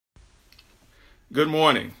Good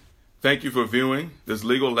morning. Thank you for viewing this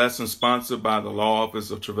legal lesson sponsored by the Law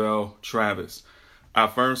Office of Travell Travis. Our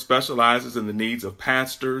firm specializes in the needs of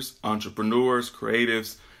pastors, entrepreneurs,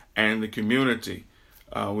 creatives, and the community.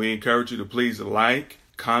 We encourage you to please like,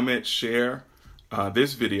 comment, share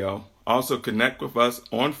this video. Also connect with us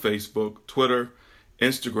on Facebook, Twitter,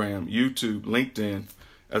 Instagram, YouTube, LinkedIn,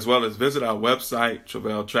 as well as visit our website,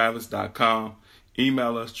 travelltravis.com.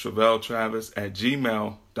 Email us,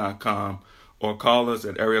 travelltravis@gmail.com, or call us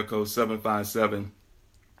at area code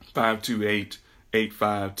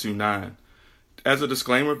 757-528-8529. As a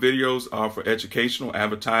disclaimer, videos are for educational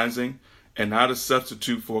advertising and not a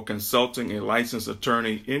substitute for consulting a licensed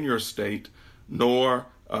attorney in your state, nor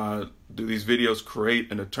do these videos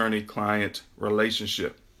create an attorney-client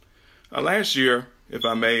relationship. Last year, if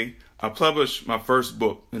I may, I published my first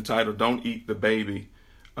book entitled Don't Eat the Baby,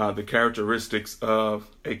 The Characteristics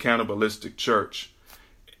of a Cannibalistic Church.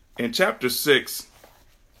 In chapter 6,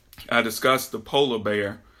 I discussed the polar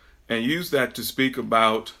bear and used that to speak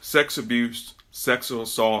about sex abuse, sexual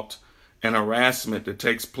assault, and harassment that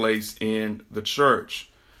takes place in the church.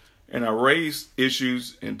 And I raised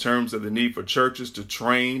issues in terms of the need for churches to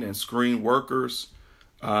train and screen workers,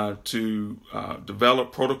 to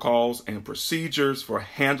develop protocols and procedures for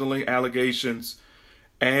handling allegations,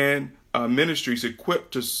 and ministries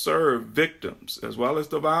equipped to serve victims as well as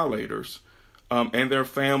the violators and their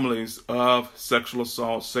families of sexual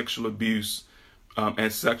assault, sexual abuse,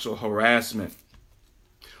 and sexual harassment.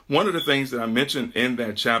 One of the things that I mentioned in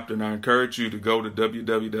that chapter, and I encourage you to go to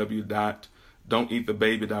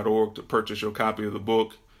www.don'teatthebaby.org to purchase your copy of the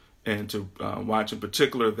book and to read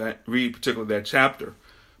particular that chapter.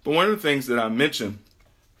 But one of the things that I mentioned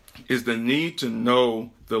is the need to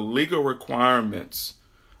know the legal requirements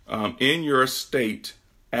in your state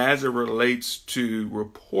as it relates to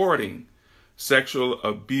reporting sexual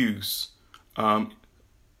abuse in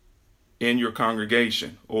your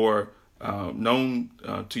congregation, or known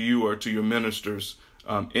to you or to your ministers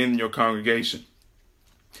in your congregation.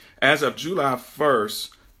 As of July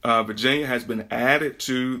 1st, Virginia has been added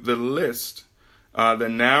to the list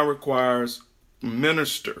that now requires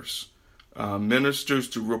ministers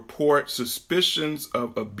to report suspicions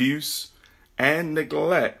of abuse and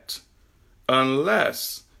neglect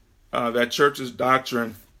unless that church's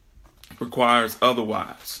doctrine requires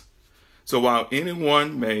otherwise. So while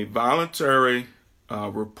anyone may voluntarily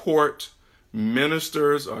report,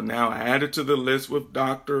 ministers are now added to the list with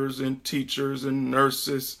doctors and teachers and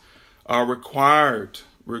nurses are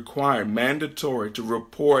mandatory to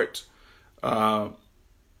report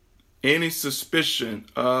any suspicion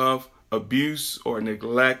of abuse or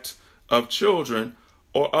neglect of children,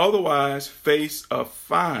 or otherwise face a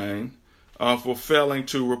fine for failing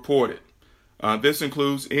to report it. This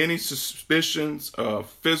includes any suspicions of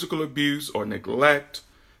physical abuse or neglect,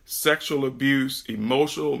 sexual abuse,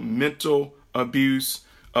 emotional, mental abuse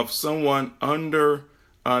of someone under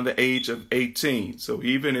the age of 18. So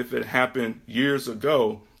even if it happened years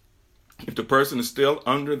ago, if the person is still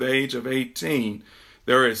under the age of 18,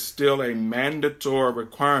 there is still a mandatory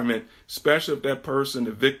requirement, especially if that person,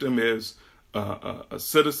 the victim, is a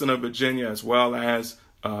citizen of Virginia, as well as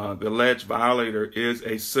the alleged violator is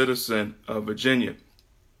a citizen of Virginia.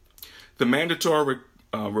 The mandatory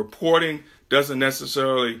reporting doesn't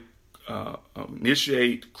necessarily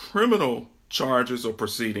initiate criminal charges or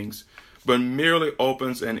proceedings, but merely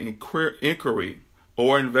opens an inquiry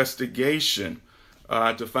or investigation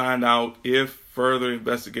to find out if further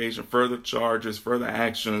investigation, further charges, further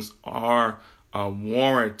actions are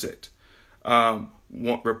warranted.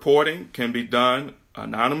 Reporting can be done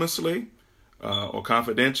anonymously or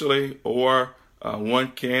confidentially, or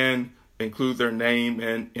one can include their name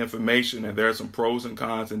and information, and there are some pros and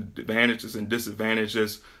cons and advantages and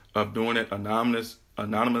disadvantages of doing it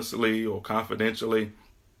anonymously or confidentially,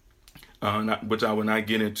 which I will not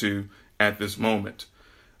get into at this moment.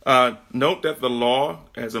 Note that the law,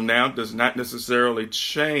 as of now, does not necessarily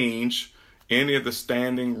change any of the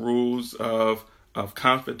standing rules of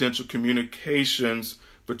confidential communications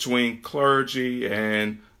between clergy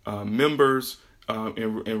and members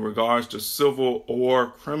in regards to civil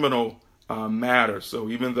or criminal matters. So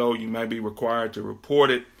even though you might be required to report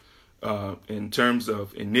it in terms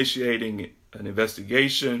of initiating an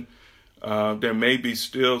investigation, there may be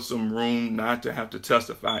still some room not to have to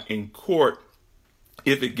testify in court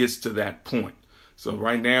if it gets to that point. So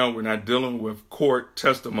right now, we're not dealing with court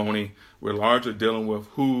testimony. We're largely dealing with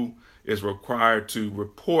who is required to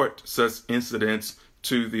report such incidents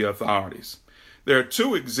to the authorities. There are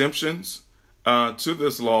two exemptions to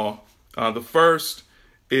this law. The first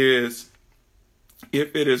is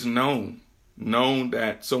if it is known known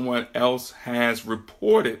that someone else has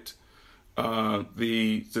reported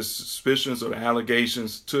the suspicions or the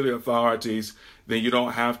allegations to the authorities, then you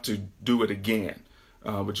don't have to do it again.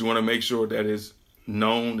 But you want to make sure that is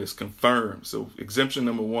known, is confirmed. So exemption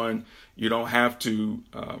number one, you don't have to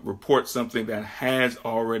report something that has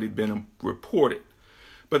already been reported.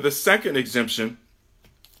 But the second exemption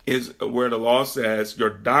is where the law says your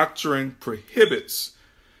doctrine prohibits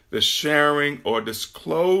the sharing or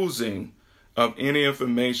disclosing of any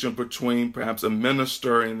information between perhaps a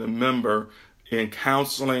minister and the member in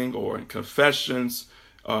counseling or in confessions,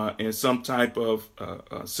 in some type of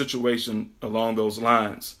situation along those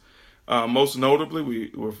lines. Most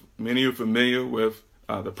notably, many are familiar with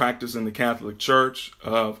the practice in the Catholic Church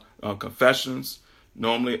of confessions,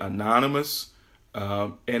 normally anonymous,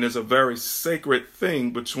 and is a very sacred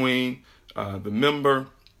thing between the member,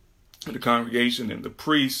 the congregation, and the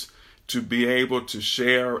priest to be able to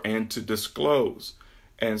share and to disclose.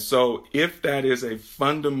 And so if that is a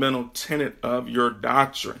fundamental tenet of your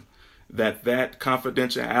doctrine, that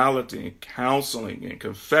confidentiality, counseling, and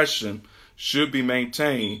confession should be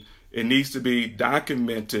maintained, it needs to be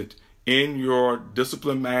documented in your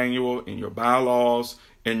discipline manual, in your bylaws,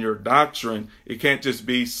 in your doctrine. It can't just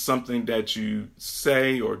be something that you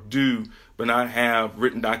say or do, but not have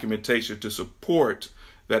written documentation to support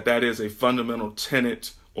that is a fundamental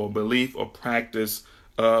tenet or belief or practice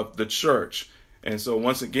of the church. And so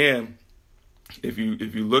once again, if you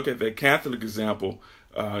look at the Catholic example,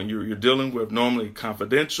 you're dealing with normally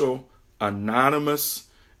confidential, anonymous,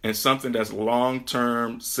 and something that's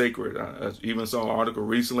long-term sacred. I even saw an article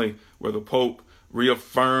recently where the Pope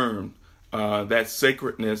reaffirmed that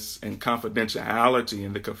sacredness and confidentiality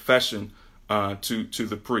in the confession to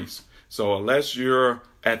the priest. So unless you're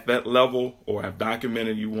at that level or have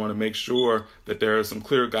documented, you want to make sure that there are some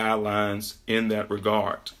clear guidelines in that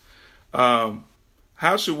regard.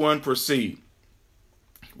 How should one proceed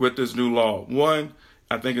with this new law? One,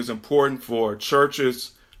 I think it's important for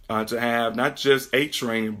churches to have not just a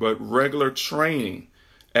training, but regular training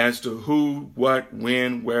as to who, what,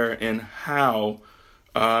 when, where, and how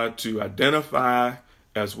to identify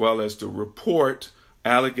as well as to report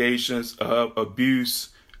allegations of abuse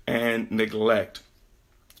and neglect.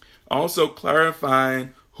 Also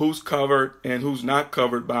clarifying who's covered and who's not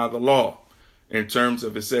covered by the law. In terms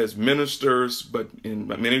of, it says ministers, but in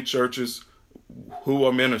many churches, who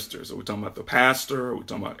are ministers? Are we talking about the pastor? Are we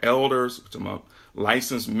talking about elders? Are we talking about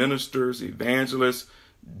licensed ministers, evangelists,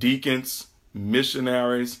 deacons,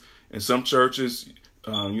 missionaries? In some churches,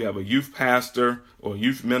 you have a youth pastor or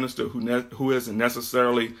youth minister who isn't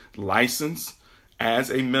necessarily licensed as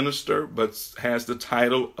a minister, but has the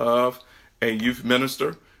title of a youth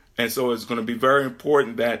minister. And so it's going to be very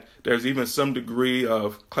important that there's even some degree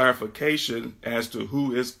of clarification as to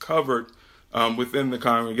who is covered within the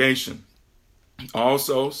congregation.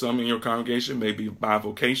 Also, some in your congregation may be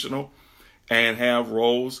bivocational and have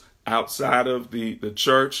roles outside of the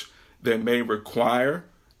church that may require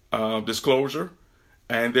disclosure.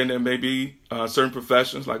 And then there may be certain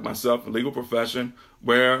professions like myself, the legal profession,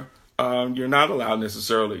 where you're not allowed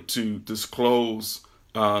necessarily to disclose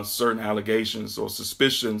certain allegations or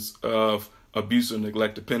suspicions of abuse or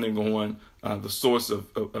neglect, depending on the source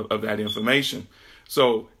of that information.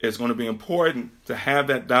 So it's going to be important to have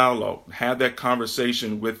that dialogue, have that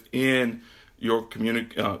conversation within your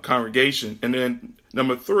congregation. And then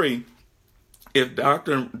number three, if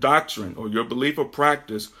doctrine or your belief or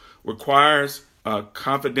practice requires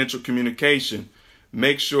confidential communication,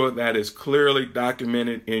 make sure that is clearly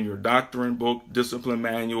documented in your doctrine book, discipline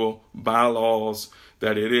manual, bylaws,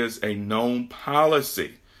 that it is a known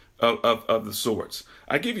policy of the sorts.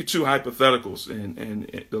 I give you two hypotheticals,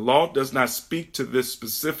 and the law does not speak to this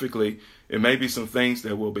specifically. It may be some things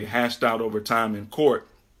that will be hashed out over time in court.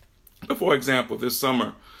 But for example, this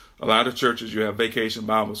summer, a lot of churches, you have Vacation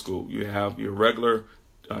Bible School. You have your regular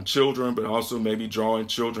children, but also maybe drawing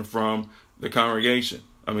children from the congregation.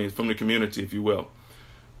 From the community, if you will.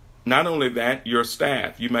 Not only that, your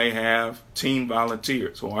staff. You may have teen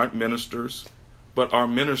volunteers who aren't ministers, but are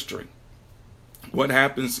ministering. What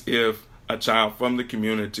happens if a child from the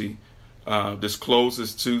community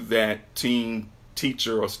discloses to that teen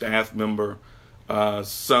teacher or staff member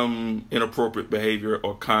some inappropriate behavior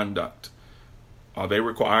or conduct? Are they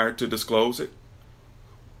required to disclose it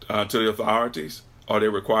to the authorities? Are they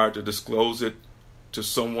required to disclose it to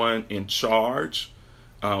someone in charge?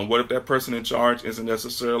 What if that person in charge isn't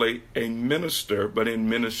necessarily a minister, but in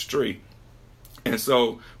ministry? And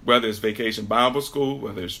so whether it's Vacation Bible School,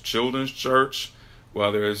 whether it's children's church,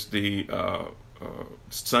 whether it's the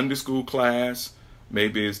Sunday school class,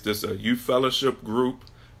 maybe it's just a youth fellowship group,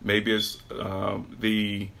 maybe it's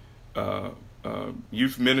the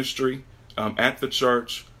youth ministry at the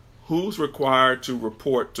church. Who's required to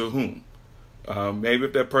report to whom? Maybe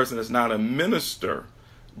if that person is not a minister,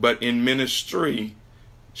 but in ministry,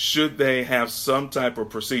 should they have some type of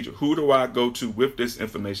procedure? Who do I go to with this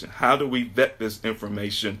information? How do we vet this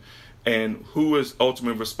information? And who is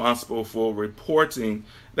ultimately responsible for reporting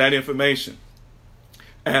that information?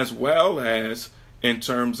 As well as in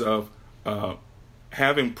terms of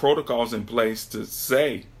having protocols in place to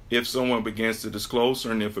say, if someone begins to disclose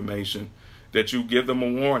certain information, that you give them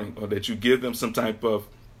a warning, or that you give them some type of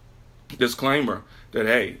disclaimer that,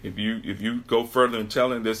 hey, if you go further in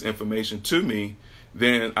telling this information to me,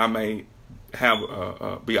 then I may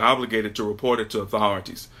have be obligated to report it to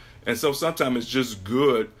authorities. And so sometimes it's just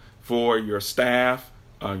good for your staff,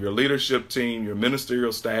 your leadership team, your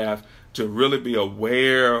ministerial staff, to really be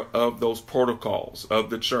aware of those protocols of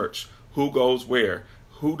the church. Who goes where?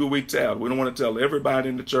 Who do we tell? We don't want to tell everybody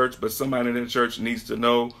in the church, but somebody in the church needs to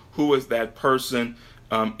know who is that person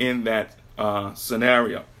in that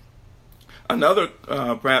scenario. Another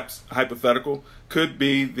perhaps hypothetical could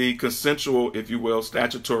be the consensual, if you will,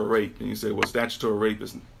 statutory rape. And you say, well, statutory rape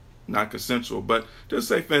is not consensual. But just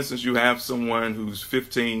say, for instance, you have someone who's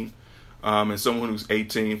 15 and someone who's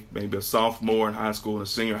 18, maybe a sophomore in high school and a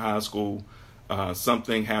senior high school.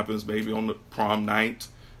 Something happens maybe on the prom night.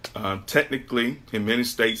 Technically, in many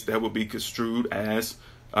states, that would be construed as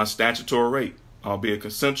statutory rape, albeit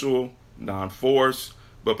consensual, non-force,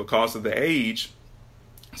 but because of the age,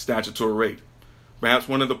 statutory rape. Perhaps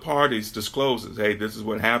one of the parties discloses, hey, this is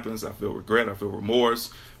what happens. I feel regret. I feel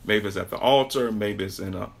remorse. Maybe it's at the altar. Maybe it's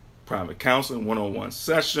in a private counseling, one-on-one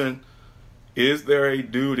session. Is there a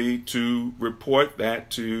duty to report that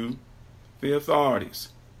to the authorities?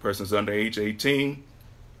 Person's under age 18.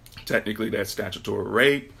 Technically, that's statutory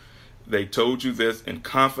rape. They told you this in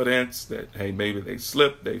confidence that, hey, maybe they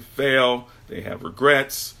slipped, they fell, they have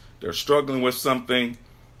regrets, they're struggling with something.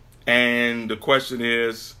 And the question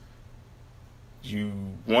is, you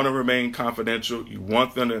want to remain confidential, you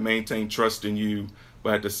want them to maintain trust in you,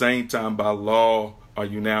 but at the same time, by law, are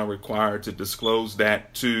you now required to disclose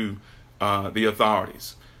that to the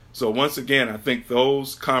authorities? So once again, I think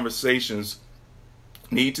those conversations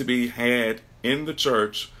need to be had in the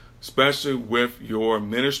church, especially with your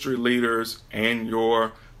ministry leaders and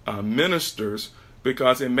your ministers,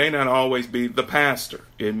 because it may not always be the pastor.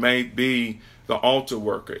 It may be the altar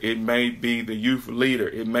worker. It may be the youth leader.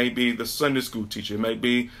 It may be the Sunday school teacher. It may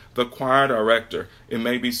be the choir director. It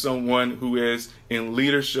may be someone who is in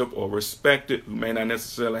leadership or respected, who may not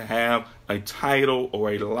necessarily have a title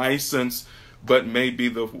or a license, but may be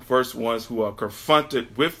the first ones who are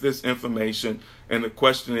confronted with this information. And the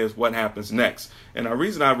question is, what happens next? And the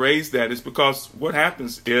reason I raise that is because what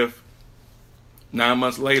happens if 9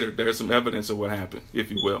 months later there's some evidence of what happened, if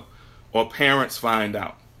you will, or parents find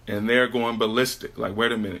out and they're going ballistic, like,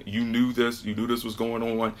 wait a minute, you knew this was going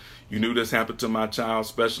on, you knew this happened to my child,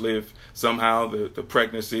 especially if somehow the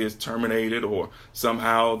pregnancy is terminated, or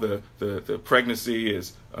somehow the pregnancy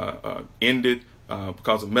is ended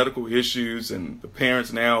because of medical issues, and the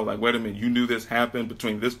parents now like, wait a minute, you knew this happened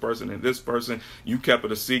between this person and this person, you kept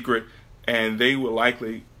it a secret, and they will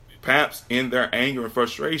likely, perhaps in their anger and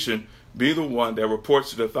frustration, be the one that reports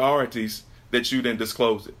to the authorities that you didn't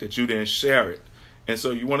disclose it, that you didn't share it. And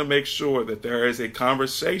so you want to make sure that there is a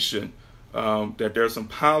conversation, that there are some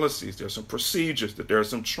policies, there's some procedures, that there are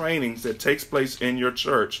some trainings that takes place in your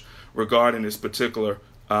church regarding this particular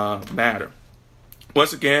matter.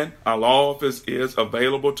 Once again, our law office is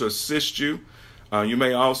available to assist you. You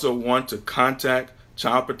may also want to contact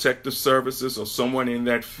Child Protective Services or someone in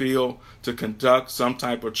that field to conduct some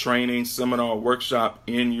type of training, seminar, or workshop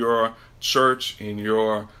in your church, in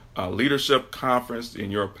your leadership conference,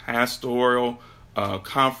 in your pastoral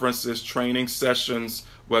conferences, training sessions,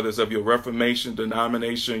 whether it's of your Reformation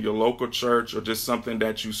denomination, your local church, or just something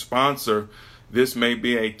that you sponsor. This may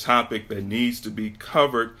be a topic that needs to be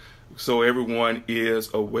covered so everyone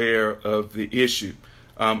is aware of the issue.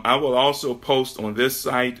 I will also post on this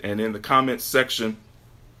site and in the comments section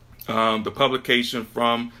the publication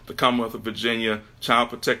from the Commonwealth of Virginia Child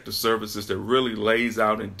Protective Services that really lays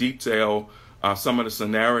out in detail some of the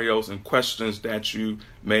scenarios and questions that you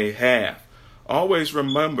may have. Always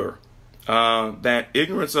remember that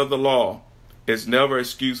ignorance of the law is never an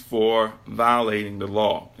excuse for violating the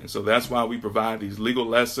law. And so that's why we provide these legal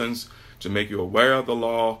lessons to make you aware of the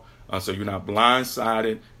law, so you're not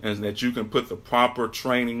blindsided, and that you can put the proper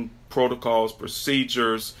training protocols,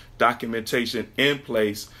 procedures, documentation in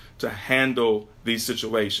place to handle these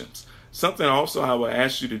situations. Something also I will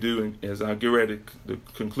ask you to do as I get ready to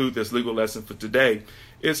conclude this legal lesson for today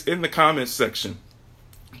is in the comments section.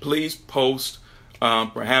 Please post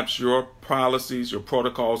perhaps your policies, your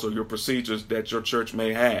protocols, or your procedures that your church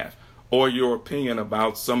may have, or your opinion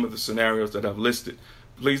about some of the scenarios that I've listed.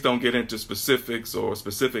 Please don't get into specifics or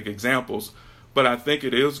specific examples, but I think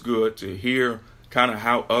it is good to hear kind of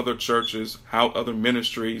how other churches, how other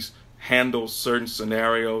ministries handle certain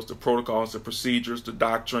scenarios, the protocols, the procedures, the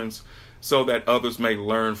doctrines, so that others may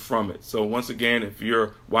learn from it. So once again, if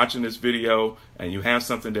you're watching this video and you have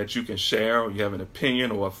something that you can share, or you have an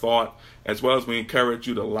opinion or a thought, as well as we encourage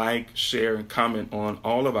you to like, share, and comment on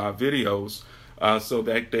all of our videos so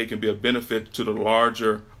that they can be a benefit to the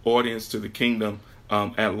larger audience, to the kingdom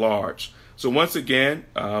at large. So once again,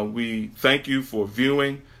 we thank you for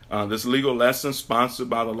viewing this legal lesson sponsored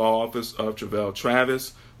by the Law Office of Travell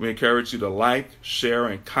Travis. We encourage you to like, share,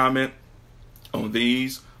 and comment on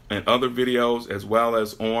these and other videos, as well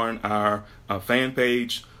as on our fan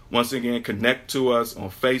page. Once again, connect to us on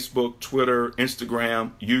Facebook, Twitter,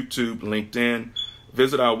 Instagram, YouTube, LinkedIn.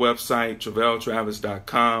 Visit our website,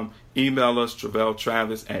 TravellTravis.com. Email us,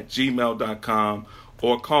 TravellTravis@gmail.com,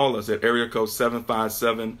 or call us at area code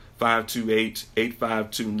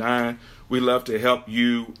 757-528-8529. We love to help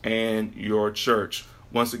you and your church.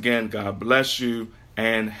 Once again, God bless you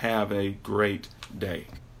and have a great day.